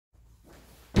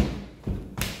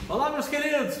Olá, meus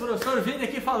queridos, professor Eugène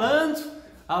aqui falando,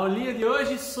 a aulinha de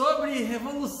hoje sobre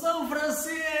Revolução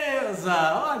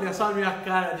Francesa. Olha só a minha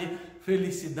cara de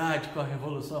felicidade com a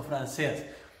Revolução Francesa.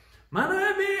 Mas não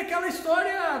é bem aquela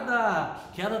história da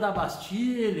queda da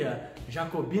Bastilha,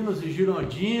 jacobinos e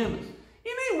girondinos,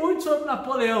 e nem muito sobre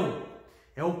Napoleão.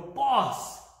 É o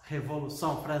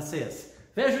pós-Revolução Francesa.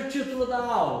 Veja o título da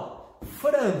aula: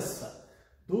 França,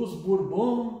 dos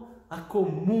Bourbons à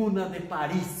Comuna de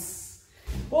Paris.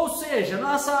 Ou seja,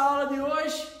 nossa aula de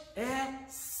hoje é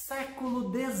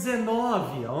século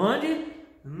XIX, onde?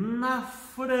 Na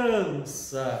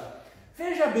França.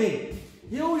 Veja bem,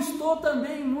 eu estou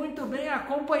também muito bem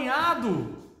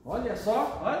acompanhado. Olha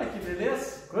só, olha que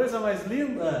beleza, coisa mais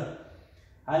linda.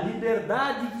 A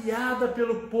liberdade guiada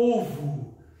pelo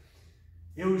povo.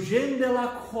 Eugène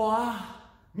Delacroix,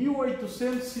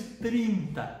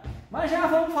 1830. Mas já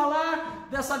vamos falar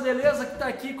dessa beleza que está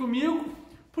aqui comigo,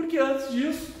 porque antes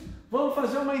disso, vamos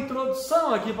fazer uma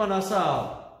introdução aqui para a nossa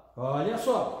aula. Olha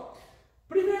só,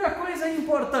 primeira coisa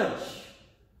importante,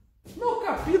 no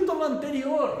capítulo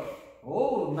anterior,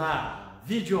 ou na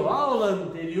videoaula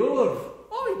anterior,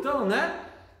 ou então,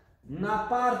 na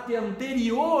parte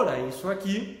anterior a isso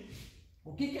aqui,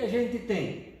 o que a gente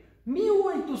tem?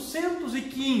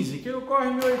 1815, que ocorre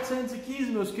em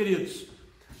 1815, meus queridos?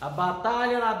 A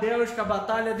batalha na Bélgica, a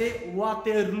batalha de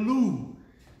Waterloo.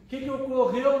 O que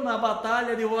ocorreu na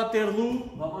batalha de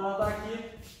Waterloo? Vamos anotar aqui.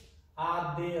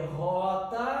 A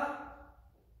derrota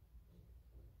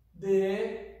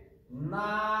de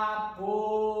Napoleão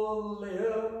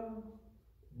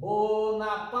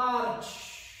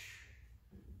Bonaparte.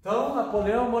 Então,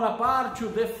 Napoleão Bonaparte, o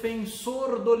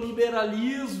defensor do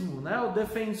liberalismo, o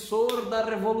defensor da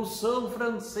Revolução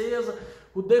Francesa,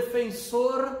 o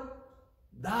defensor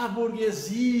da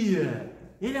burguesia,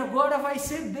 ele agora vai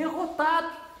ser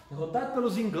derrotado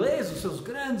pelos ingleses, os seus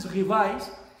grandes rivais,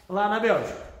 lá na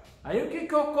Bélgica. Aí o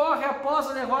que ocorre após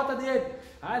a derrota dele?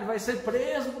 Ele vai ser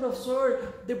preso, professor,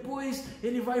 depois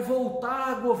ele vai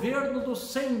voltar ao governo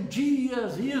dos 100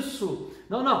 dias, isso.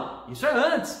 Não, isso é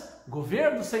antes. O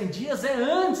governo dos 100 dias é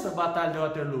antes da batalha de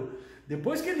Waterloo.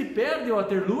 Depois que ele perde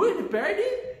Waterloo, ele perde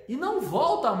e não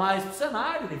volta mais para o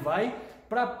cenário, ele vai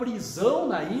para a prisão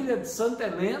na ilha de Santa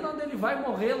Helena, onde ele vai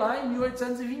morrer lá em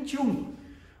 1821.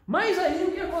 Mas aí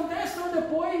o que acontece então,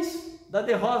 depois da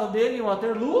derrota dele em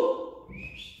Waterloo?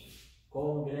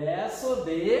 Congresso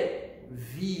de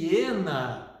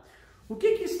Viena. O que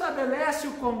estabelece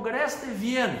o Congresso de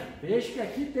Viena? Veja que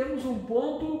aqui temos um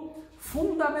ponto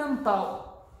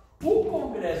fundamental. O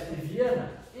Congresso de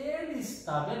Viena, ele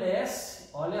estabelece,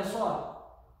 olha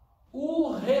só,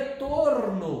 o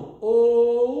retorno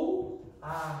ou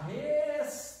a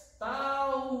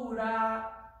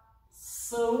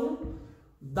restauração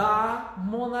da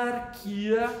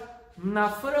monarquia na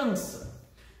França.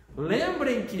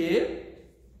 Lembrem que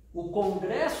o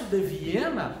Congresso de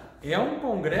Viena é um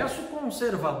congresso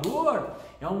conservador,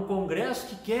 é um congresso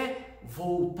que quer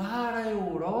voltar à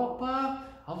Europa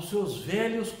aos seus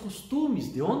velhos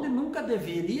costumes, de onde nunca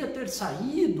deveria ter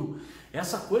saído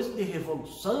essa coisa de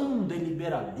revolução, de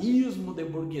liberalismo, de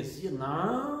burguesia.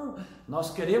 Não,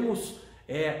 nós queremos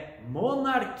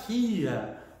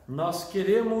monarquia, nós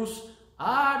queremos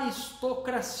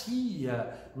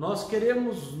aristocracia, nós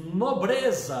queremos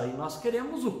nobreza e nós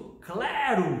queremos o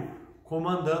clero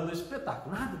comandando o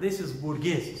espetáculo, nada desses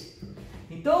burgueses.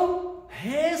 Então,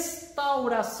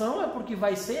 restauração é porque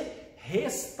vai ser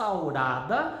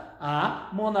restaurada a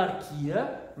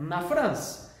monarquia na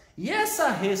França. E essa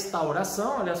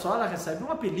restauração, olha só, ela recebe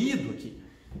um apelido aqui: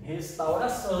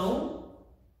 restauração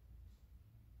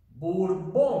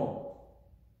Bourbon.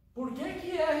 Por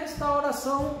que é a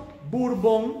restauração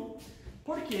Bourbon?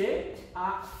 Porque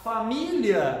a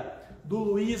família do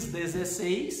Luís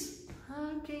XVI,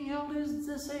 quem é o Luís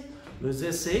XVI? Luís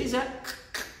XVI é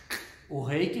o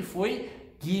rei que foi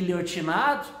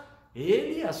guilhotinado.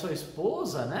 Ele e a sua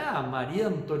esposa, a Maria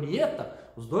Antonieta,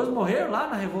 os dois morreram lá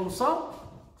na Revolução.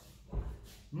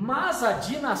 Mas a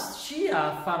dinastia,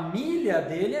 a família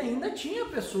dele ainda tinha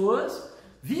pessoas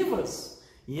vivas.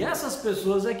 E essas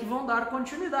pessoas é que vão dar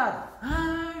continuidade.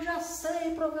 Já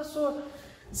sei, professor.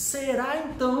 Será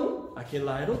então, aquele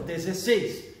lá era o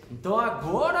 16. Então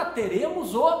agora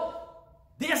teremos o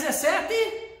 17?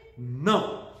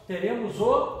 Não. Teremos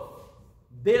o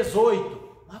 18.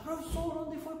 Mas, professor,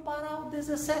 onde foi parar o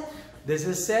 17?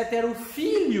 17 era o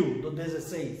filho do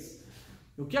 16.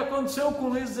 O que aconteceu com o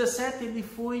Luís XVII? Ele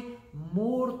foi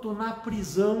morto na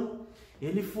prisão.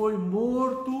 Ele foi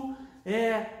morto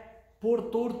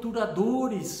por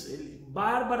torturadores,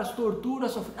 bárbaras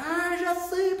torturas sofridas. Já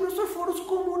sei, professor, foram os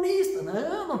comunistas.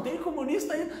 Não tem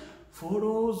comunista ainda.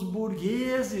 foram os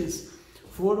burgueses,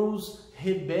 foram os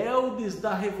rebeldes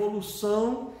da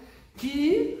Revolução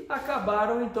que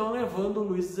acabaram então levando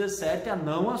Luís XVII a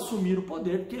não assumir o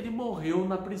poder, porque ele morreu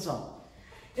na prisão.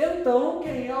 Então,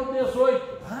 quem é o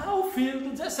 18? Ah, o filho do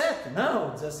 17. Não,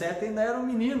 o 17 ainda era um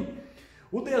menino.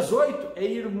 O 18 é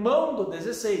irmão do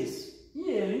 16. E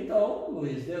ele, então,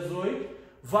 Luís XVIII,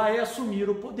 vai assumir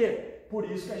o poder. Por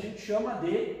isso que a gente chama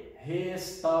de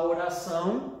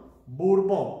restauração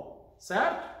Bourbon,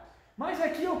 certo? Mas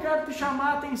aqui eu quero te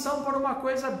chamar a atenção para uma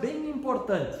coisa bem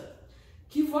importante,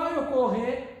 que vai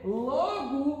ocorrer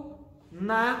logo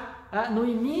no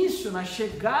início, na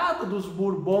chegada dos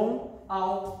Bourbons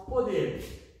ao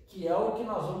poder, que é o que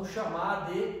nós vamos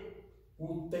chamar de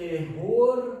o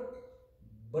terror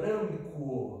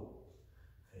branco.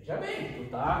 Veja bem, tu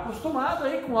tá acostumado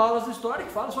aí com aulas de história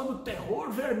que falam sobre o terror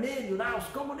vermelho, né? Os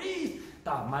comunistas.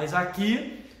 Tá, mas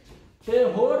aqui,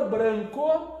 terror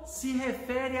branco se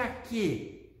refere a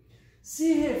quê?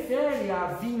 Se refere à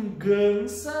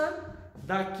vingança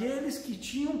daqueles que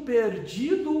tinham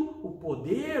perdido o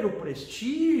poder, o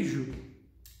prestígio,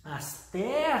 as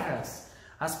terras,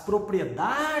 as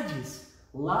propriedades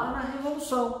lá na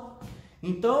Revolução.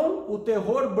 Então, o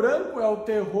terror branco é o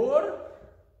terror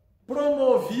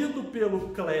promovido pelo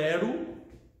clero,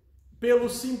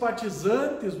 pelos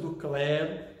simpatizantes do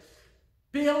clero,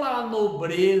 pela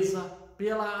nobreza,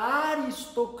 pela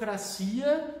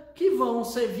aristocracia, que vão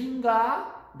se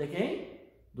vingar de quem?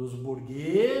 Dos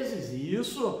burgueses,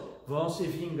 isso, vão se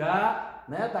vingar,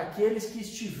 né, daqueles que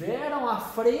estiveram à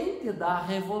frente da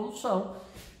Revolução.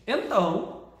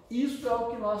 Então, isso é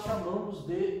o que nós chamamos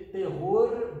de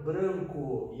terror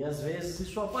branco, e às vezes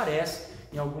isso aparece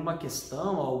em alguma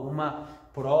questão, alguma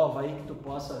prova aí que tu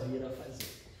possa vir a fazer.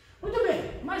 Muito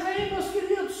bem, mas aí, meus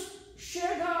queridos,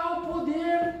 chega ao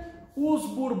poder os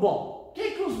Bourbons. O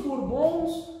que os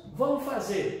Bourbons vão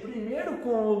fazer? Primeiro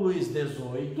com o Luís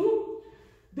XVIII,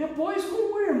 depois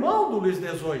com o irmão do Luís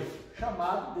XVIII,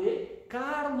 chamado de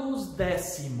Carlos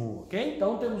X, ok?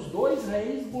 Então temos dois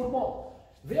reis Bourbon.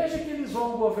 Veja que eles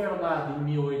vão governar de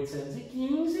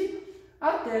 1815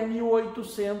 até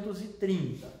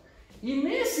 1830. E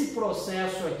nesse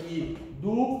processo aqui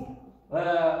do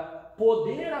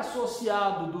poder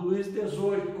associado do Luís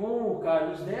XVIII com o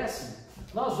Carlos X,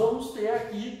 nós vamos ter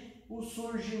aqui o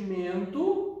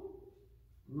surgimento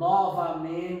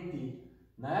novamente,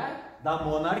 né, da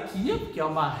monarquia, porque é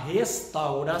uma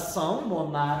restauração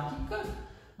monárquica,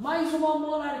 mas uma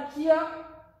monarquia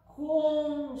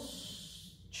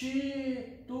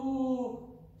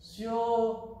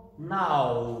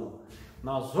constitucional.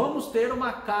 Nós vamos ter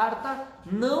uma carta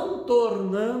não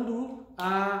tornando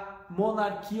a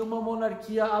monarquia uma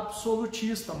monarquia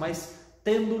absolutista, mas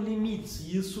tendo limites,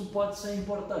 e isso pode ser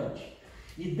importante.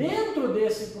 E dentro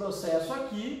desse processo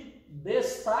aqui,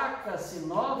 destaca-se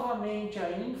novamente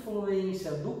a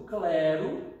influência do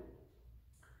clero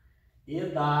e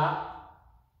da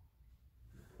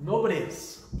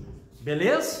nobreza.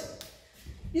 Beleza?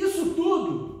 Isso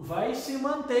tudo vai se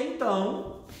manter,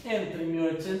 então, entre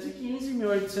 1815 e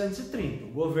 1830,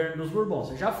 o governo dos Bourbons.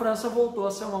 Ou seja, a França voltou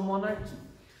a ser uma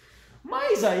monarquia.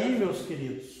 Mas aí, meus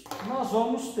queridos, nós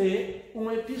vamos ter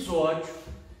um episódio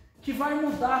que vai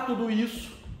mudar tudo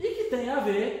isso e que tem a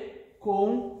ver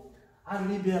com a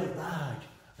liberdade.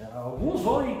 Alguns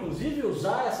vão, inclusive,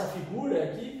 usar essa figura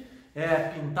aqui,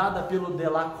 pintada pelo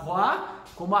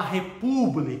Delacroix, como a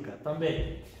República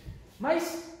também.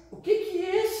 Mas o que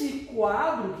esse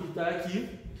quadro que está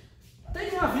aqui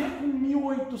tem a ver com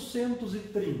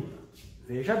 1830?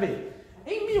 Veja bem,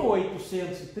 em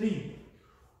 1830,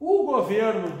 o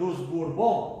governo dos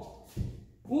Bourbons,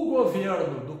 o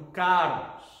governo do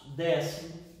Carlos X,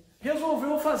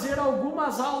 resolveu fazer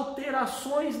algumas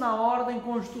alterações na ordem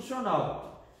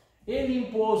constitucional. Ele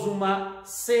impôs uma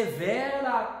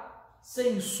severa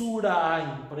censura à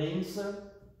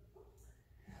imprensa,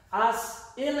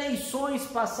 as eleições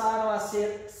passaram a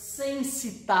ser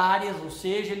censitárias, ou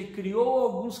seja, ele criou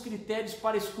alguns critérios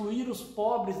para excluir os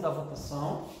pobres da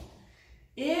votação,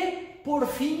 e, por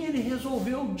fim, ele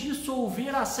resolveu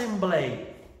dissolver a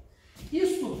Assembleia.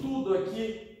 Isso tudo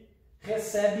aqui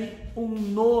recebe um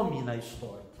nome na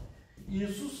história.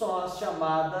 Isso são as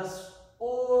chamadas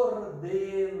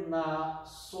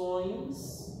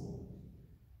ordenações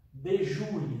de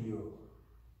julho.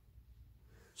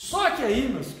 Só que aí,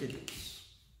 meus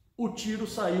queridos, o tiro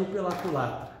saiu pela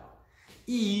culatra.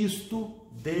 E isto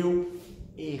deu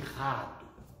errado.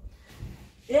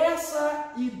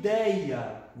 Essa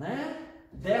ideia, né,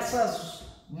 dessas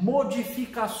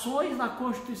modificações na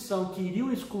Constituição que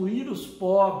iriam excluir os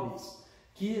pobres,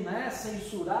 que, né,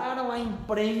 censuraram a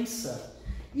imprensa,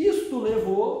 isto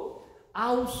levou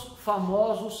aos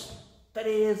famosos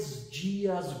 3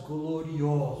 dias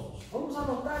gloriosos. Vamos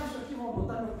anotar isso aqui, vamos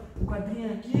botar no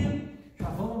quadrinho aqui, já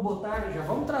vamos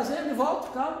trazer de volta,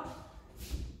 calma.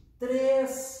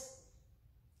 3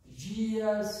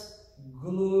 dias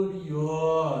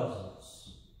gloriosos.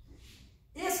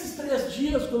 Esses 3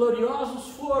 dias gloriosos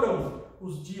foram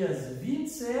os dias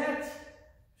 27,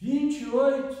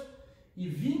 28 e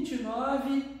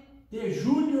 29 de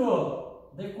junho.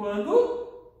 De quando?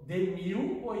 De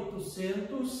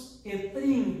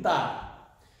 1830.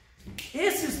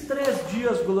 Esses 3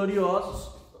 dias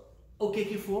gloriosos, o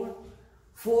que foram?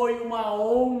 Foi uma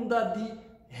onda de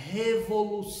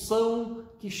revolução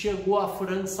que chegou à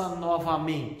França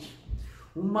novamente.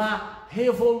 Uma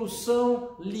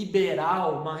revolução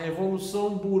liberal, uma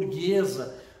revolução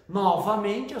burguesa,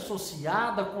 novamente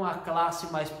associada com a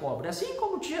classe mais pobre, assim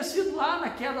como tinha sido lá na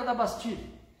queda da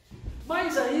Bastilha.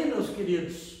 Mas aí, meus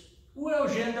queridos, o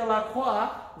Eugène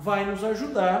Delacroix vai nos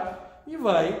ajudar e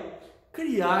vai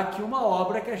criar aqui uma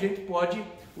obra que a gente pode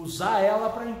usar ela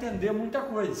para entender muita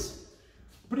coisa.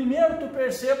 Primeiro, tu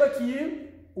perceba que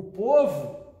o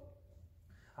povo,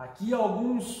 aqui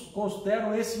alguns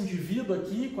consideram esse indivíduo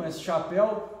aqui, com esse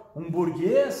chapéu, um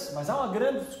burguês, mas há uma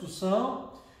grande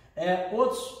discussão.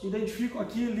 Outros identificam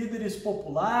aqui líderes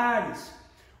populares,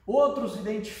 outros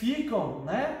identificam,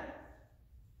 né?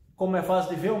 Como é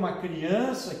fácil de ver, uma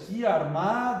criança aqui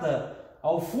armada.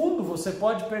 Ao fundo você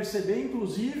pode perceber,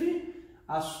 inclusive,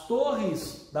 as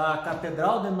torres da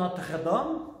Catedral de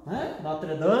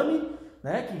Notre-Dame,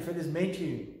 né? Que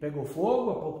infelizmente pegou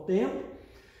fogo há pouco tempo.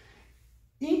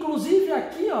 Inclusive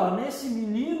aqui, ó, nesse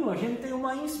menino, a gente tem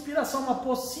uma inspiração, uma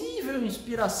possível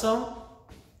inspiração.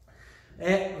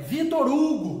 Victor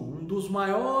Hugo, um dos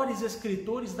maiores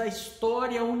escritores da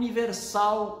história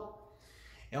universal.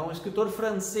 É um escritor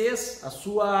francês, a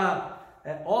sua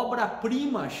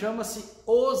obra-prima chama-se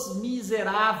Os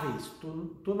Miseráveis.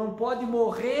 Tu não pode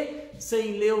morrer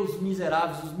sem ler Os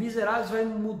Miseráveis. Os Miseráveis vai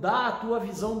mudar a tua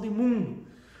visão de mundo.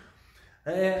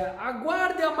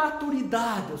 Aguarde a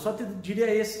maturidade, eu só te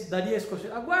daria esse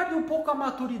conselho. Aguarde um pouco a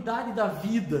maturidade da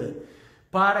vida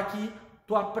para que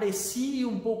tu aprecie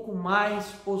um pouco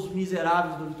mais Os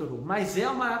Miseráveis do Victor Hugo. Mas é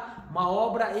uma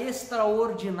obra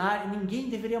extraordinária, ninguém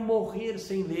deveria morrer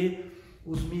sem ler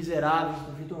Os Miseráveis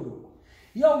do Victor Hugo.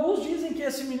 E alguns dizem que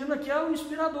esse menino aqui é um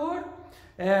inspirador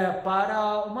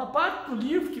para uma parte do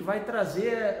livro que vai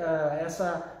trazer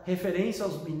essa referência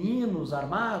aos meninos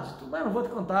armados e tudo, mas não vou te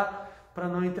contar para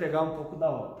não entregar um pouco da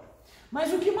obra.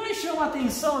 Mas o que mais chama a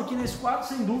atenção aqui nesse quadro,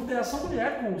 sem dúvida, é essa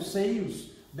mulher com os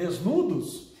seios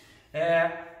desnudos,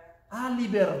 a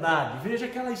liberdade. Veja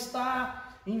que ela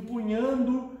está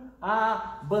empunhando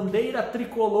a bandeira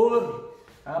tricolor,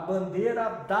 a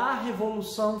bandeira da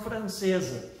Revolução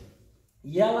Francesa.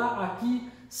 E ela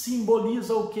aqui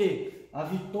simboliza o quê? A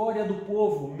vitória do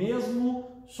povo,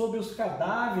 mesmo sob os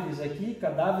cadáveres aqui,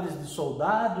 cadáveres de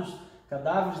soldados,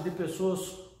 cadáveres de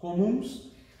pessoas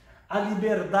comuns, a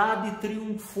liberdade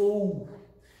triunfou.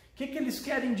 O que eles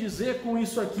querem dizer com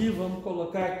isso aqui? Vamos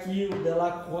colocar aqui o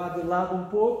Delacroix de lado um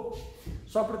pouco,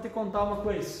 só para te contar uma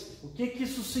coisa. O que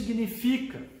isso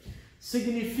significa?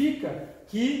 Significa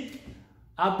que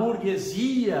a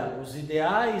burguesia, os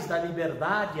ideais da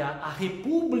liberdade, a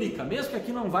república, mesmo que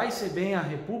aqui não vai ser bem a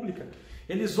república,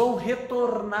 eles vão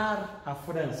retornar à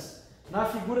França. Na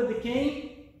figura de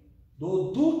quem?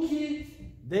 Do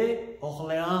Duque de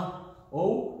Orléans,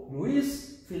 ou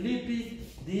Luís Felipe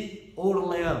de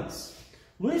Orleans.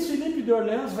 Luís Felipe de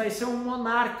Orleans vai ser um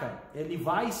monarca, ele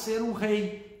vai ser um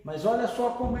rei, mas olha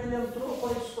só como ele entrou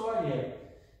para a história.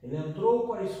 Ele entrou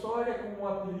para a história com o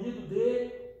apelido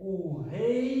de o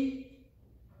rei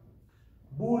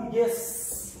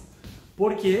burguês.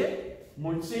 Por quê?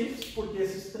 Muito simples, porque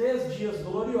esses 3 dias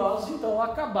gloriosos então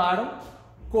acabaram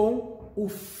com o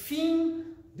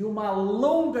fim de uma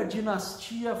longa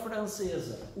dinastia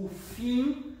francesa, o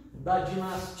fim da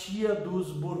dinastia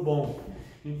dos Bourbons.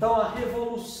 Então a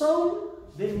Revolução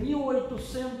de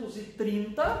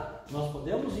 1830, nós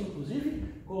podemos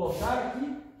inclusive colocar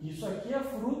aqui, isso aqui é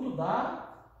fruto da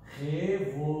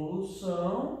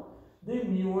Revolução de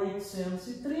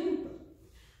 1830.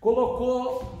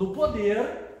 Colocou no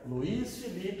poder Luís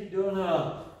Felipe de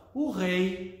Orleans, o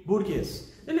rei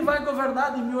burguês. Ele vai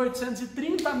governar de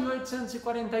 1830 a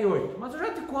 1848, mas eu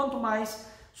já te conto mais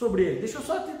sobre ele. Deixa eu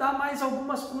só te dar mais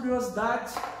algumas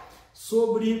curiosidades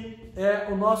sobre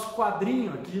o nosso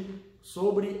quadrinho aqui,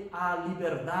 sobre a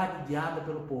liberdade guiada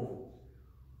pelo povo.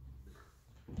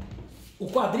 O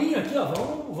quadrinho aqui, ó,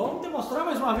 vamos demonstrar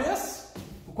mais uma vez.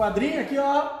 O quadrinho aqui,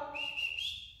 ó,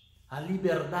 a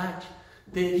liberdade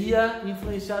teria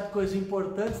influenciado coisas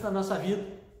importantes na nossa vida.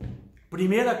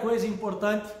 Primeira coisa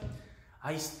importante,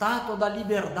 a Estátua da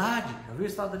Liberdade. Já viu a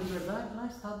Estátua da Liberdade? Lá a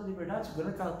Estátua da Liberdade,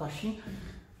 segurando aquela tochinha,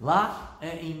 lá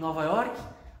em Nova York.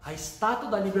 A Estátua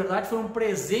da Liberdade foi um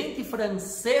presente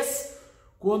francês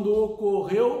quando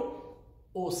ocorreu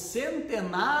o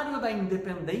centenário da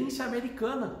independência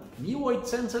americana.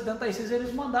 1876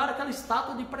 eles mandaram aquela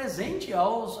estátua de presente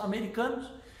aos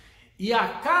americanos. E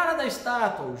a cara da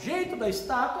estátua, o jeito da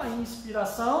estátua, a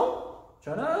inspiração,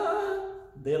 tcharam,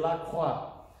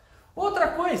 Delacroix. Outra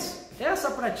coisa,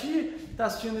 essa para ti que está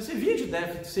assistindo esse vídeo,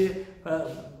 deve ser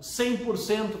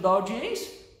 100% da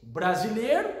audiência,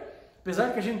 brasileiro,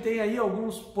 apesar que a gente tem aí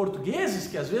alguns portugueses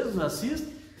que às vezes nos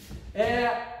assistem,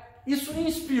 isso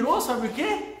inspirou, sabe o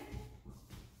quê?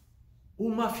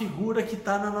 Uma figura que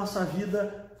está na nossa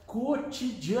vida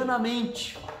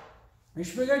cotidianamente.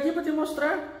 Deixa eu pegar aqui para te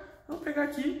mostrar. Vamos pegar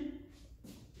aqui.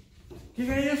 O que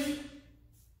é isso?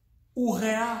 O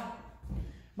real.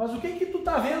 Mas o que tu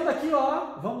tá vendo aqui,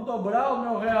 ó? Vamos dobrar o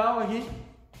meu real aqui.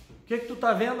 O que tu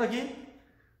tá vendo aqui?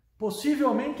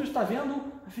 Possivelmente tu está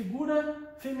vendo a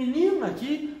figura feminina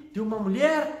aqui de uma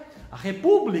mulher, a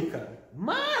República.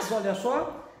 Mas, olha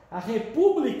só, a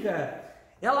República,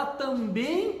 ela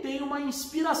também tem uma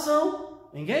inspiração.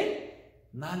 Ninguém?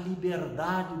 Na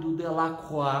liberdade do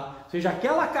Delacroix. Ou seja,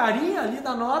 aquela carinha ali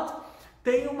da nota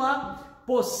tem uma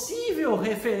possível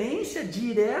referência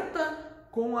direta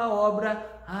com a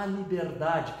obra A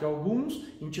Liberdade, que alguns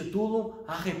intitulam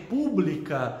A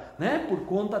República, né? Por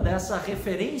conta dessa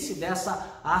referência,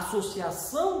 dessa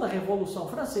associação da Revolução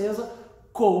Francesa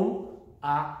com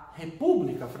a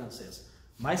República Francesa.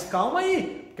 Mas calma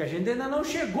aí, porque a gente ainda não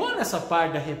chegou nessa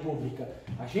parte da República.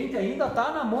 A gente ainda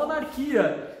está na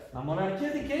monarquia. Na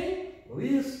monarquia de quem?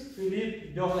 Luís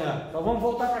Felipe de Orleans. Então vamos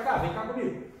voltar para cá, vem cá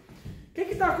comigo. O que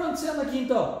está acontecendo aqui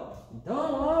então?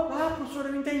 Então, professor,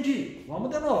 eu entendi. Vamos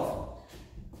de novo.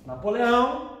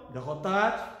 Napoleão,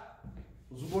 derrotado,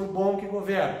 os Bourbons que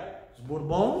governam. Os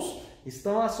Bourbons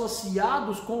estão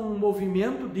associados com um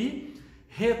movimento de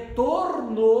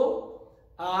retorno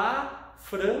à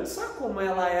França como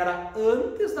ela era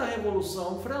antes da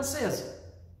Revolução Francesa.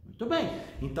 Muito bem,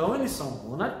 então eles são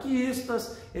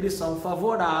monarquistas, eles são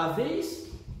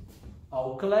favoráveis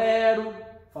ao clero,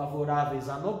 favoráveis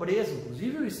à nobreza,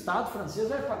 inclusive o Estado francês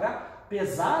vai pagar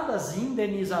pesadas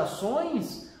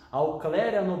indenizações ao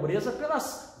clero e à nobreza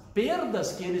pelas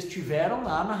perdas que eles tiveram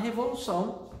lá na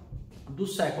Revolução do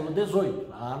século XVIII,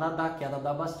 lá na queda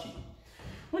da Bastilha.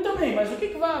 Muito bem, mas o que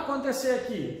vai acontecer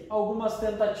aqui? Algumas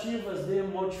tentativas de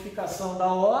modificação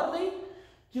da ordem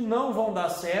que não vão dar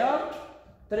certo.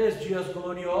 3 dias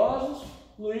gloriosos,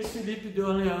 Luís Felipe de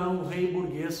Orleans, o rei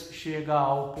burguês, chega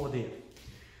ao poder.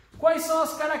 Quais são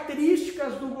as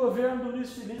características do governo do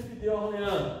Luís Felipe de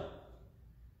Orleans?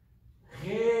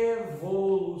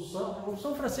 Revolução.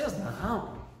 Revolução Francesa?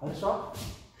 Não, olha só.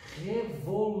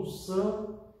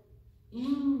 Revolução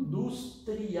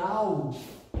industrial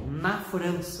na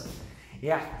França.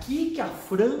 É aqui que a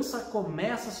França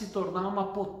começa a se tornar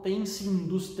uma potência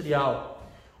industrial.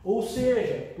 Ou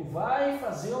seja, tu vai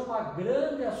fazer uma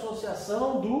grande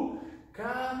associação do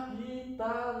capitalismo,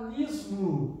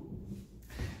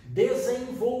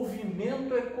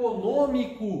 desenvolvimento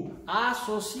econômico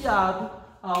associado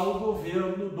ao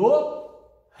governo do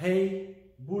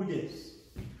rei burguês.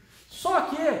 Só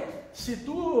que, se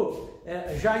tu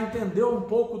já entendeu um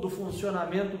pouco do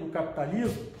funcionamento do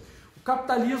capitalismo, o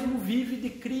capitalismo vive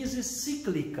de crises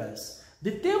cíclicas.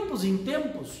 De tempos em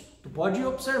tempos, tu pode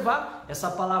observar,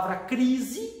 essa palavra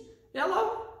crise,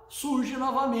 ela surge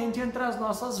novamente entre as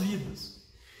nossas vidas.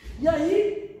 E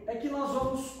aí é que nós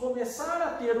vamos começar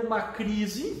a ter uma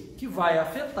crise que vai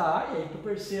afetar, e aí tu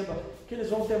perceba que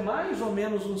eles vão ter mais ou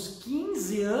menos uns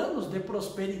 15 anos de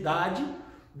prosperidade,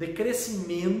 de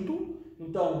crescimento,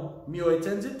 então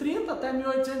 1830 até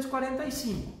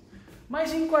 1845.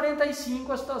 Mas em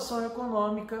 45 a situação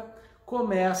econômica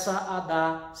começa a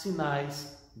dar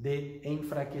sinais de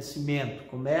enfraquecimento,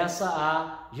 começa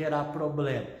a gerar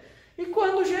problema. E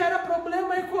quando gera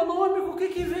problema econômico, o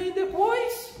que vem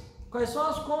depois? Quais são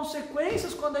as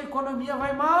consequências quando a economia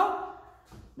vai mal?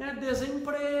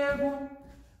 Desemprego,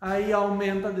 aí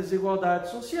aumenta a desigualdade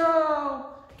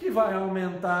social, que vai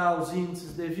aumentar os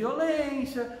índices de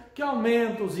violência, que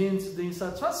aumenta os índices de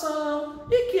insatisfação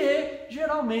e que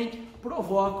geralmente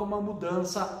provoca uma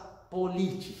mudança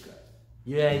política.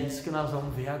 E é isso que nós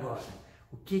vamos ver agora.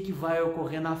 O que vai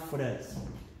ocorrer na França?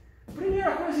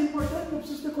 Primeira coisa importante que eu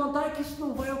preciso te contar é que isso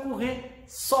não vai ocorrer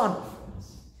só na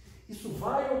França. Isso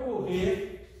vai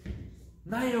ocorrer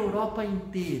na Europa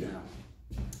inteira.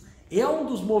 É um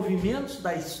dos movimentos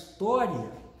da história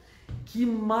que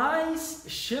mais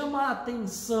chama a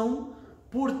atenção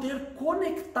por ter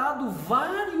conectado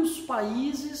vários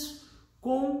países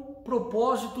com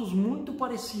propósitos muito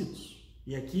parecidos.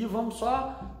 E aqui vamos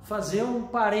só fazer um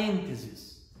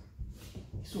parênteses.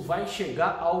 Isso vai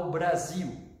chegar ao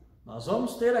Brasil. Nós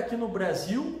vamos ter aqui no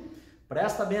Brasil,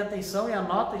 presta bem atenção e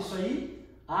anota isso aí,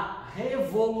 a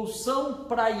Revolução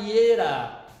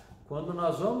praieira. Quando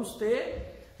nós vamos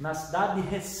ter na cidade de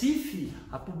Recife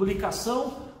a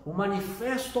publicação, o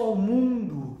Manifesto ao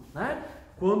Mundo, né?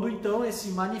 Quando então esse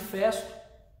manifesto,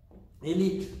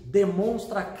 ele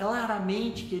demonstra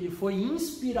claramente que ele foi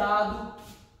inspirado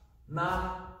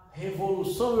na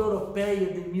Revolução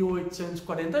Europeia de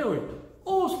 1848.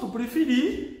 Ou, se tu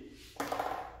preferir,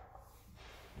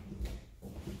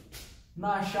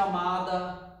 na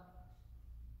chamada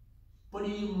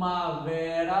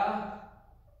Primavera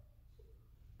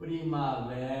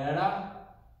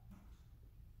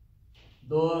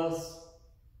dos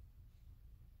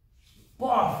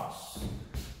Povos.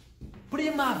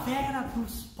 Primavera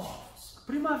dos Povos.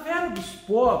 Primavera dos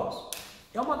Povos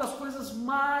é uma das coisas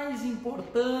mais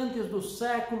importantes do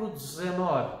século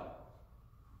XIX.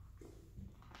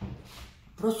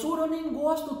 Professor, eu nem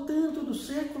gosto tanto do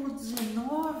século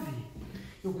XIX.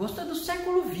 Eu gosto do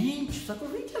século XX. O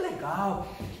século XX é legal,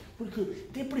 porque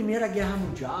tem Primeira Guerra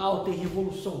Mundial, tem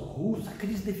Revolução Russa,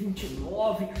 crise de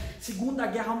 29, Segunda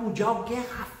Guerra Mundial,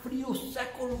 Guerra Fria, o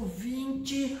século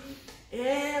XX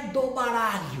é do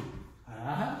baralho.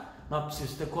 Mas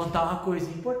preciso te contar uma coisa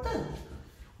importante.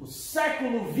 O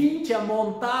século XX é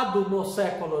montado no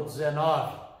século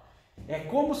XIX. É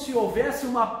como se houvesse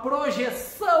uma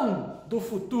projeção do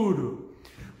futuro.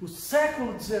 O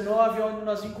século XIX é onde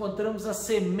nós encontramos as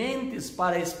sementes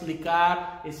para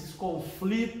explicar esses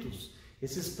conflitos,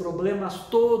 esses problemas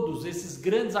todos, esses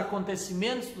grandes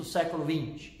acontecimentos do século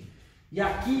XX. E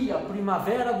aqui, a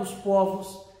Primavera dos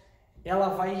Povos, ela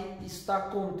vai estar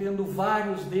contendo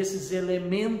vários desses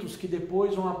elementos que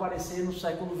depois vão aparecer no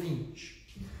século XX.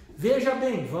 Veja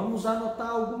bem, vamos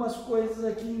anotar algumas coisas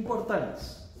aqui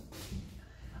importantes.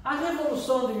 A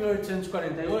Revolução de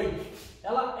 1848,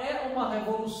 ela é uma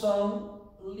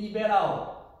revolução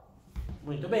liberal.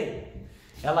 Muito bem.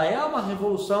 Ela é uma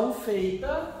revolução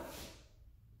feita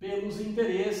pelos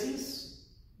interesses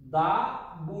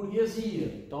da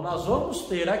burguesia. Então nós vamos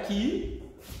ter aqui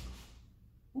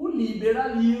o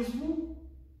liberalismo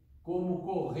como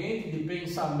corrente de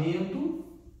pensamento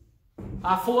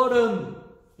aflorando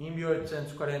em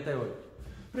 1848.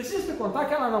 Preciso te contar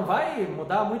que ela não vai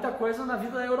mudar muita coisa na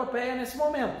vida europeia nesse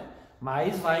momento,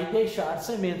 mas vai deixar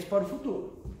sementes para o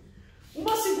futuro.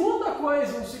 Uma segunda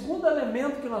coisa, um segundo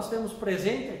elemento que nós temos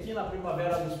presente aqui na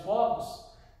Primavera dos Povos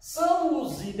são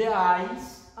os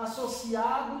ideais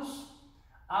associados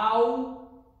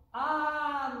ao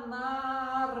anarquismo.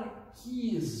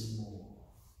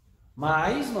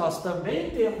 Mas nós também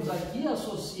temos aqui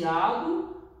associado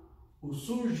o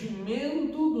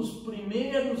surgimento dos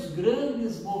primeiros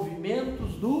grandes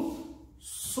movimentos do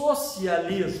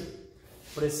socialismo.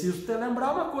 Preciso te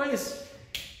lembrar uma coisa,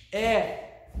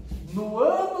 no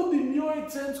ano de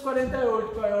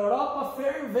 1848, com a Europa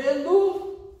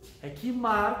fervendo, é que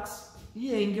Marx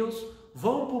e Engels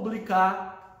vão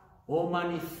publicar o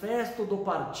Manifesto do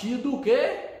Partido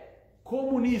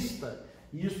Comunista.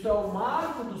 Isso é o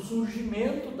marco do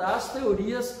surgimento das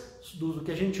teorias do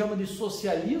que a gente chama de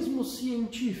socialismo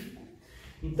científico.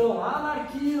 Então,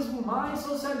 anarquismo mais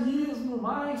socialismo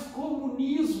mais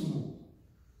comunismo,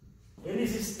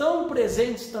 eles estão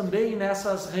presentes também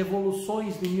nessas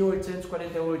revoluções de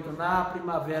 1848, na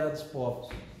Primavera dos Povos.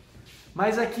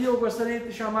 Mas aqui eu gostaria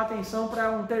de chamar a atenção para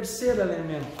um terceiro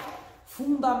elemento,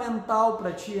 fundamental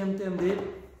para te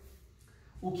entender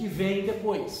o que vem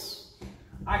depois.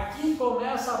 Aqui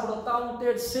começa a brotar um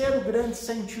terceiro grande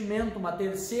sentimento, uma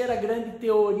terceira grande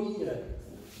teoria,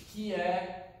 que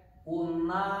é o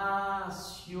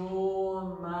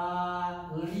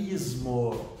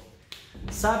nacionalismo.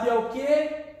 Sabe ao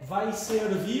que vai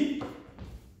servir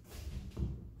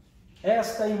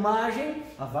esta imagem?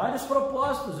 A vários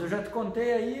propósitos. Eu já te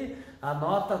contei aí a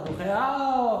nota do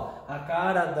real, a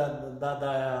cara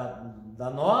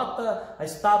da nota, a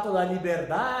estátua da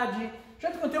liberdade.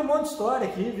 Já te contei um monte de história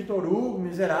aqui, Vitor Hugo,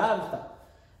 Miserável e tal.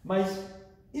 Mas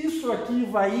isso aqui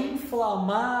vai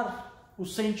inflamar o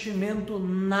sentimento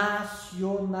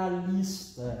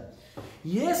nacionalista.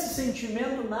 E esse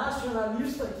sentimento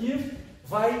nacionalista aqui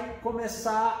vai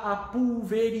começar a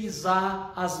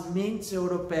pulverizar as mentes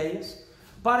europeias,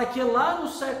 para que lá no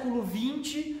século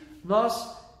XX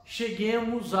nós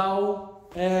cheguemos ao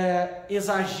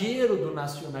exagero do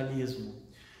nacionalismo.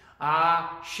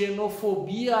 A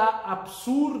xenofobia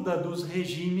absurda dos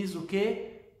regimes,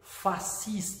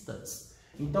 fascistas.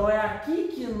 Então é aqui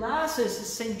que nasce esse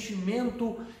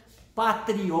sentimento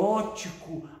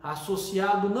patriótico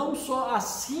associado não só a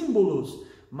símbolos,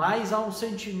 mas a um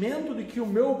sentimento de que o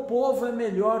meu povo é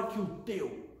melhor que o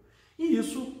teu. E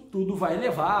isso tudo vai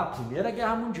levar à Primeira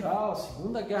Guerra Mundial, à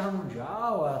Segunda Guerra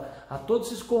Mundial, a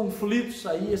todos esses conflitos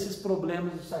aí, esses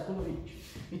problemas do século XX.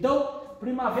 Então,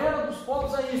 Primavera dos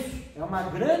Povos é isso, é uma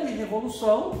grande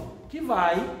revolução que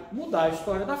vai mudar a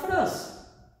história da França.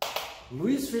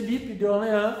 Luís Felipe de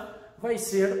Orléans vai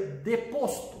ser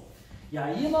deposto. E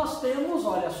aí nós temos,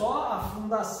 olha só, a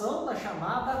fundação da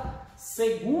chamada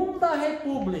Segunda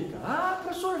República. Ah,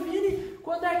 professor Vini,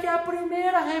 quando é que é a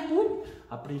Primeira República?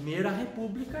 A Primeira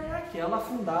República é aquela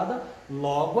fundada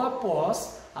logo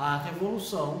após a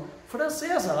Revolução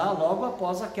Francesa, lá logo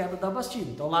após a queda da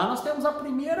Bastilha. Então lá nós temos a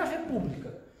Primeira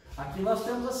República. Aqui nós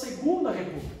temos a Segunda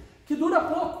República, que dura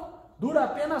pouco, dura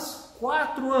apenas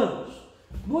 4 anos.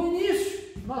 No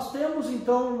início, nós temos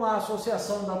então uma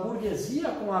associação da burguesia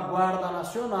com a Guarda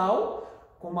Nacional,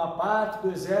 com uma parte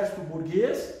do exército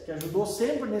burguês, que ajudou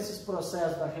sempre nesses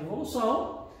processos da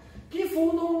Revolução, que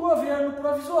fundam um governo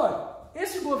provisório.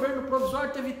 Esse governo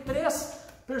provisório teve 3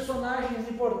 personagens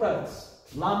importantes.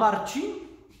 Lamartine,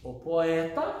 o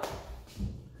poeta,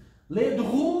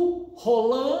 Ledru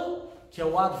Rollin, que é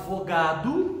o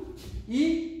advogado,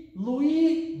 e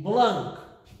Louis Blanc,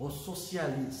 o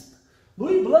socialista.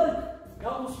 Louis Blanc é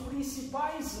um dos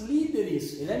principais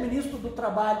líderes, ele é ministro do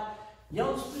Trabalho, e é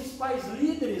um dos principais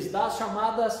líderes das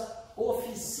chamadas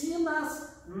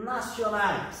oficinas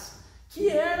nacionais, que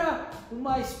era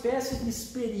uma espécie de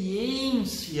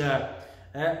experiência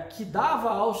que dava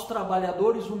aos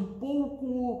trabalhadores um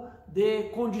pouco de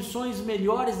condições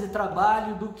melhores de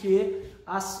trabalho do que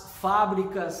as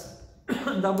fábricas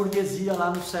da burguesia lá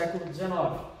no século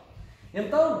XIX.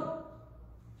 Então,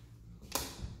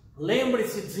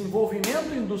 lembre-se,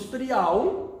 desenvolvimento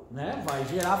industrial, né, vai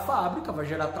gerar fábrica, vai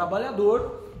gerar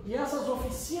trabalhador, e essas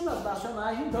oficinas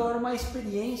nacionais então eram uma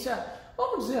experiência,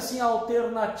 vamos dizer assim,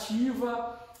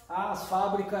 alternativa às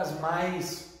fábricas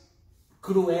mais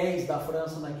cruéis da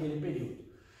França naquele período.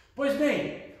 Pois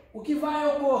bem, o que vai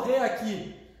ocorrer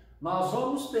aqui? Nós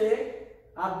vamos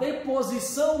ter a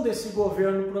deposição desse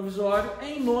governo provisório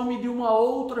em nome de uma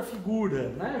outra figura,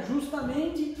 né?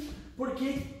 Justamente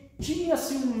porque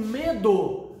tinha-se um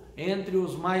medo entre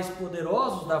os mais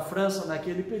poderosos da França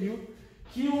naquele período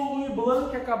que o Louis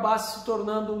Blanc acabasse se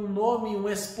tornando um nome, um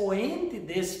expoente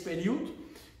desse período,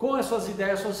 com as suas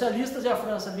ideias socialistas, e a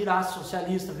França virasse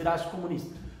socialista, virasse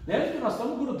comunista. Lembre que nós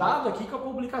estamos grudados aqui com a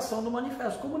publicação do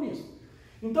Manifesto Comunista.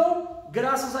 Então,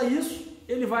 graças a isso,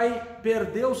 ele vai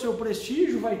perder o seu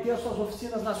prestígio, vai ter as suas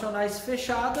oficinas nacionais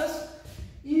fechadas,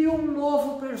 e um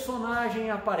novo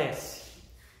personagem aparece.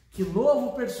 Que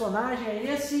novo personagem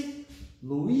é esse?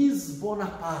 Luiz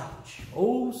Bonaparte,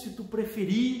 ou se tu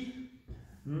preferir,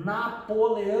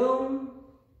 Napoleão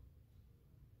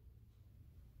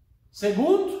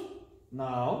II?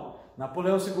 Não,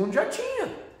 Napoleão II já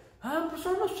tinha. Ah,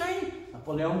 professor, não sei.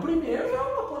 Napoleão I é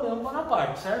o Napoleão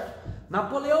Bonaparte, certo?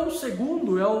 Napoleão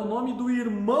II é o nome do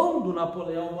irmão do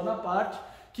Napoleão Bonaparte,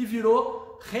 que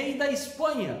virou rei da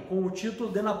Espanha, com o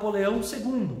título de Napoleão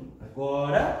II.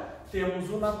 Agora temos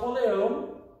o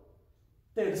Napoleão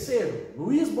III.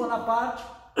 Luiz Bonaparte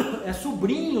é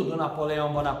sobrinho do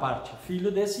Napoleão Bonaparte,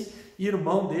 filho desse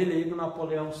irmão dele aí, do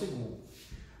Napoleão II.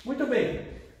 Muito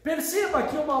bem. Perceba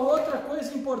aqui uma outra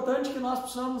coisa importante que nós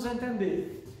precisamos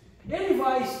entender. Ele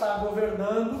vai estar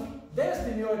governando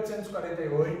desde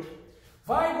 1848,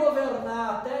 vai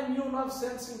governar até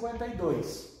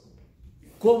 1952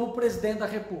 como presidente da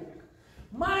República.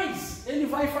 Mas ele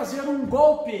vai fazer um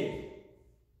golpe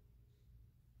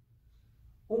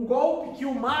que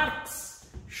o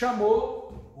Marx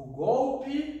chamou o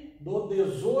golpe do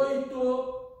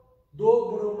 18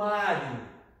 do Brumário.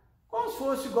 Como se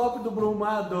fosse o golpe do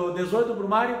 18 do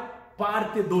Brumário,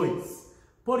 parte 2.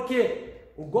 Por quê?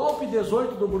 O golpe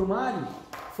 18 do Brumário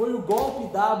foi o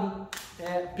golpe dado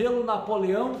pelo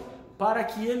Napoleão para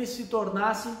que ele se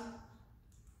tornasse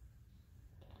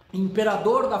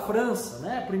imperador da França,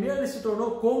 né? Primeiro ele se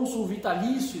tornou cônsul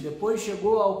vitalício e depois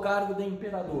chegou ao cargo de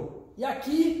imperador. E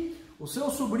aqui o seu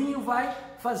sobrinho vai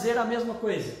fazer a mesma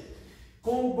coisa.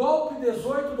 Com o golpe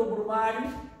 18 do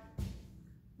Brumário,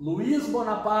 Luiz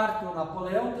Bonaparte, o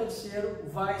Napoleão III,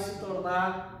 vai se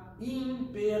tornar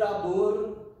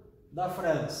imperador da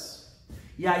França.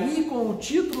 E aí, com o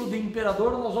título de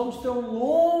imperador, nós vamos ter um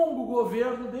longo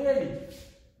governo dele,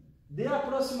 de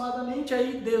aproximadamente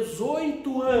aí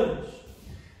 18 anos.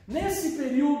 Nesse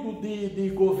período de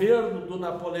governo do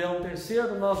Napoleão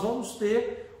III, nós vamos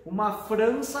ter uma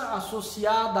França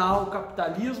associada ao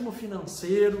capitalismo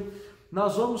financeiro,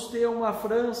 nós vamos ter uma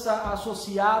França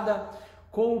associada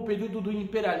com o período do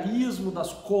imperialismo,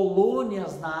 das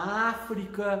colônias na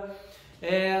África.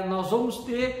 Nós vamos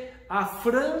ter a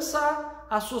França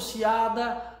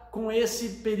associada com esse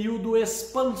período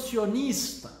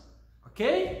expansionista,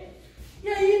 ok? E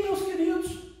aí, meus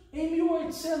queridos, em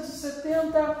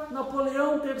 1870,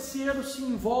 Napoleão III se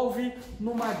envolve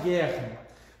numa guerra,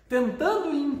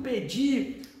 tentando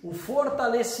impedir o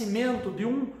fortalecimento de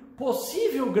um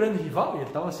possível grande rival. Ele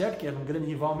estava certo que era um grande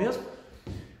rival mesmo.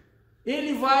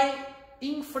 Ele vai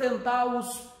enfrentar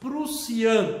os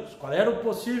prussianos. Qual era o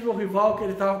possível rival que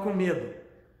ele estava com medo?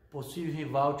 O possível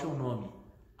rival tinha um nome: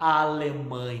 a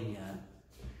Alemanha.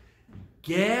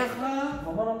 Guerra,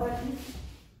 vamos anotar aqui.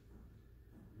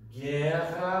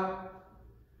 Guerra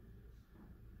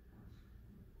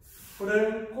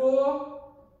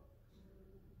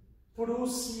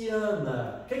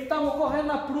franco-prussiana. O que estava ocorrendo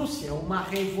na Prússia? Uma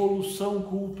revolução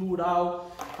cultural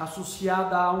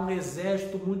associada a um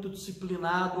exército muito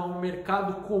disciplinado, a um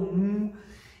mercado comum,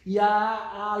 e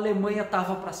a Alemanha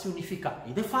estava para se unificar.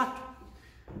 E de fato,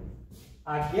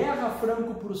 a guerra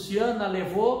franco-prussiana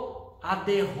levou à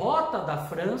derrota da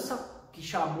França, que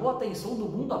chamou a atenção do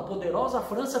mundo, a poderosa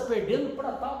França perdendo para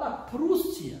a tal da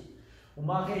Prússia,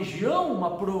 uma região,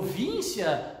 uma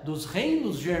província dos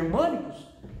reinos germânicos.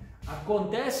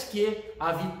 Acontece que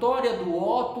a vitória do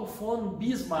Otto von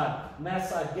Bismarck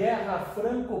nessa guerra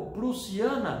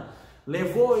franco-prussiana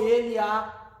levou ele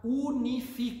a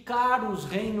unificar os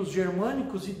reinos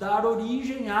germânicos e dar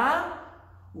origem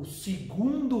ao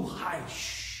Segundo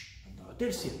Reich. A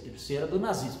terceira do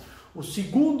nazismo. O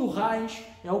Segundo Reich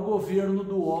é o governo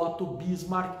do Otto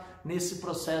Bismarck nesse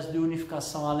processo de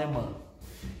unificação alemã.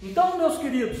 Então, meus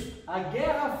queridos, a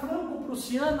guerra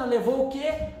franco-prussiana levou o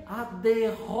quê? A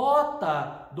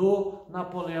derrota do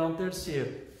Napoleão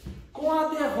III. Com a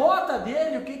derrota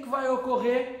dele, o que vai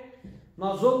ocorrer?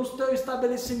 Nós vamos ter o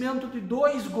estabelecimento de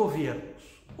dois governos.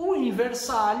 Um em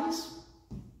Versalhes,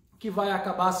 que vai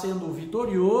acabar sendo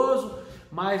vitorioso,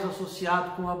 mais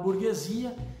associado com a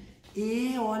burguesia.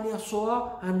 E, olha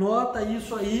só, anota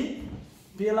isso aí,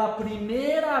 pela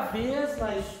primeira vez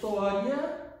na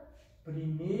história,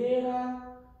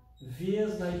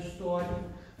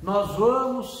 nós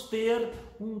vamos ter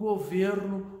um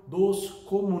governo dos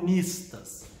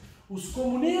comunistas. Os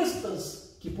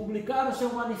comunistas, que publicaram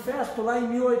seu manifesto lá em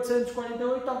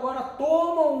 1848, agora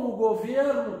tomam o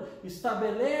governo,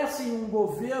 estabelecem um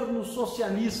governo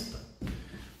socialista.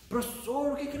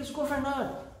 Professor, o que eles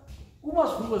governaram?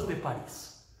 Umas ruas de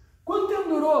Paris. Quanto tempo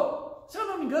durou? Se eu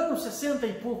não me engano, 60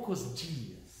 e poucos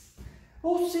dias.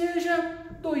 Ou seja,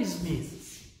 2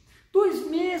 meses. 2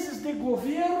 meses de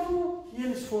governo e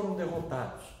eles foram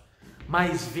derrotados.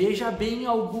 Mas veja bem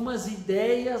algumas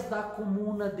ideias da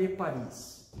Comuna de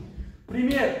Paris.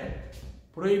 Primeiro,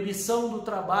 proibição do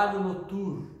trabalho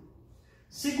noturno.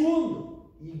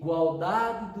 Segundo,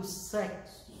 igualdade dos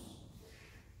sexos.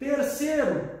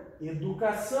 Terceiro,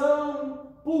 educação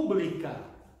pública,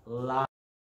 laica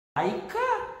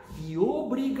e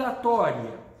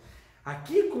obrigatória.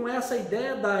 Aqui, com essa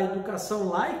ideia da educação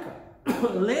laica,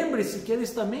 lembre-se que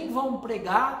eles também vão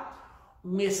pregar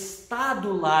um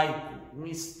Estado laico, um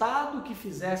Estado que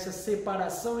fizesse a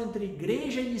separação entre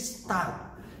igreja e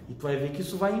Estado. E tu vai ver que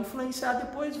isso vai influenciar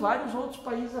depois vários outros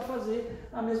países a fazer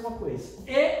a mesma coisa.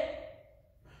 E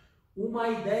uma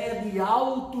ideia de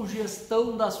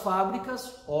autogestão das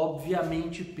fábricas,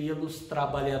 obviamente pelos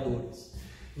trabalhadores.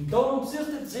 Então não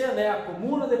preciso te dizer, né? A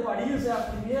Comuna de Paris é a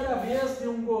primeira vez de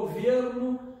um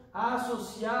governo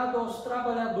associado aos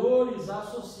trabalhadores,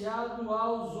 associado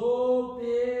aos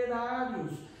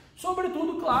operários.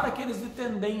 Sobretudo, claro, aqueles de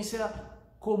tendência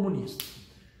comunista.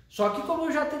 Só que, como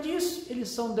eu já te disse, eles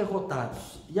são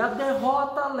derrotados. E a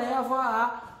derrota leva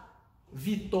à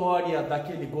vitória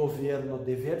daquele governo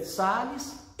de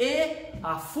Versalhes e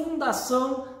a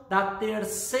fundação da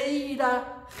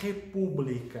Terceira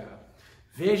República.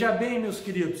 Veja bem, meus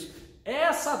queridos,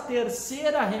 essa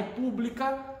Terceira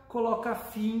República coloca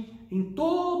fim em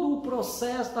todo o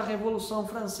processo da Revolução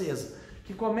Francesa,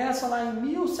 que começa lá em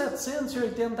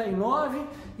 1789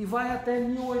 e vai até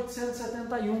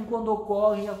 1871, quando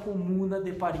ocorre a Comuna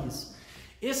de Paris.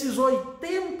 Esses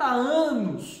 80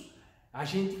 anos a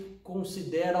gente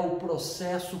considera o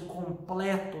processo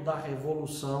completo da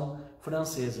Revolução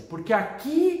Francesa, porque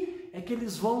aqui é que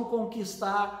eles vão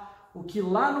conquistar o que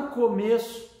lá no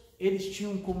começo eles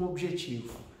tinham como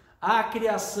objetivo: a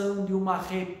criação de uma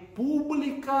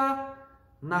república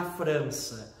na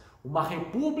França, uma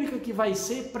república que vai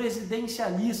ser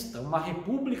presidencialista, uma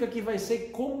república que vai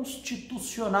ser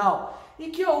constitucional e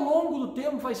que ao longo do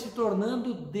tempo vai se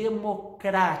tornando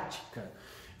democrática.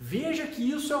 Veja que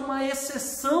isso é uma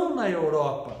exceção na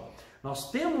Europa. Nós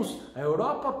temos a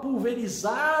Europa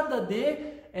pulverizada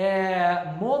de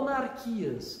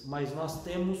monarquias, mas nós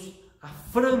temos a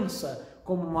França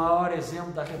como o maior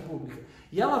exemplo da República.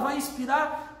 E ela vai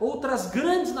inspirar outras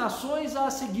grandes nações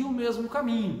a seguir o mesmo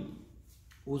caminho.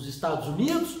 Os Estados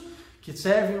Unidos, que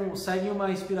seguem uma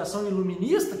inspiração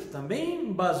iluminista, que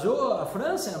também baseou a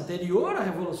França, é anterior à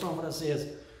Revolução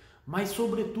Francesa, mas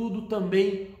sobretudo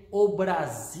também o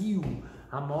Brasil,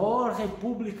 a maior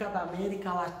república da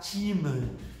América Latina,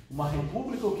 uma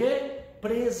república o quê?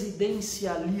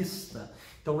 Presidencialista.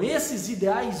 Então esses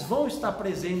ideais vão estar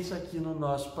presentes aqui no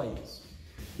nosso país.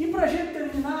 E para a gente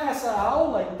terminar essa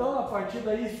aula, então a partir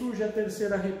daí surge a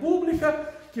Terceira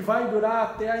República, que vai durar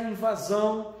até a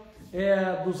invasão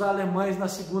dos alemães na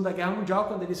Segunda Guerra Mundial,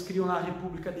 quando eles criam a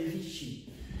República de Vichy.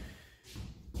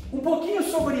 Um pouquinho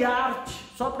sobre arte,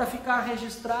 só para ficar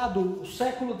registrado, o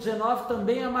século XIX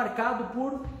também é marcado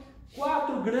por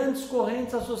 4 grandes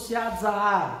correntes associadas à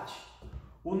arte.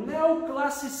 O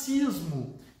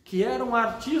neoclassicismo, que eram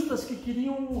artistas que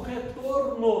queriam o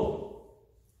retorno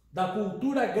da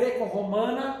cultura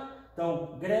greco-romana,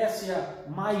 então Grécia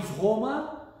mais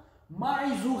Roma,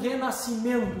 mais o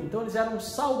Renascimento. Então eles eram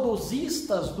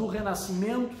saudosistas do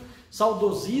Renascimento,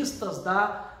 saudosistas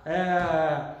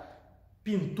da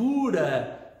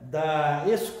pintura, da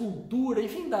escultura,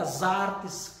 enfim, das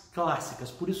artes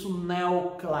clássicas, por isso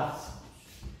neoclássicos.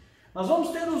 Nós vamos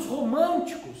ter os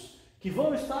românticos, que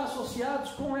vão estar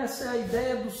associados com essa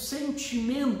ideia do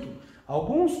sentimento.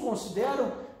 Alguns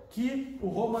consideram que o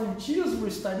romantismo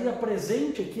estaria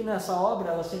presente aqui nessa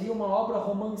obra, ela seria uma obra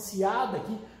romanceada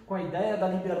aqui, com a ideia da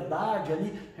liberdade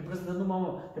ali,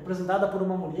 representada por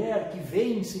uma mulher que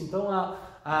vence então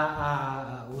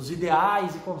os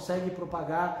ideais e consegue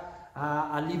propagar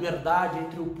a liberdade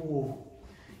entre o povo.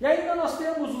 E ainda nós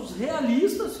temos os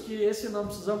realistas, que esse não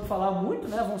precisamos falar muito,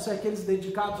 né? Vão ser aqueles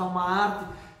dedicados a uma arte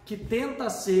que tenta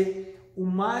ser o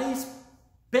mais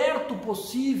perto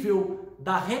possível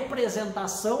da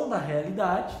representação da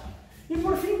realidade. E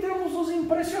por fim temos os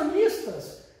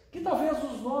impressionistas, que talvez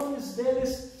os nomes deles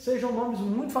sejam nomes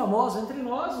muito famosos entre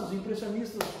nós, os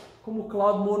impressionistas como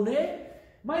Claude Monet,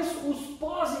 mas os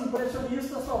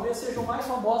pós-impressionistas talvez sejam mais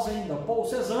famosos ainda, Paul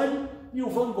Cézanne e o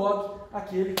Van Gogh,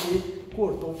 aquele que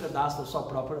cortou um pedaço da sua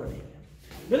própria orelha.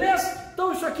 Beleza?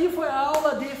 Então isso aqui foi a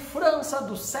aula de França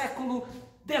do século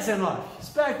XIX.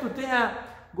 Espero que tu tenha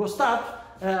gostado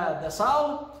dessa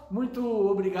aula. Muito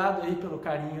obrigado aí pelo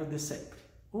carinho de sempre.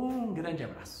 Um grande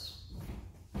abraço.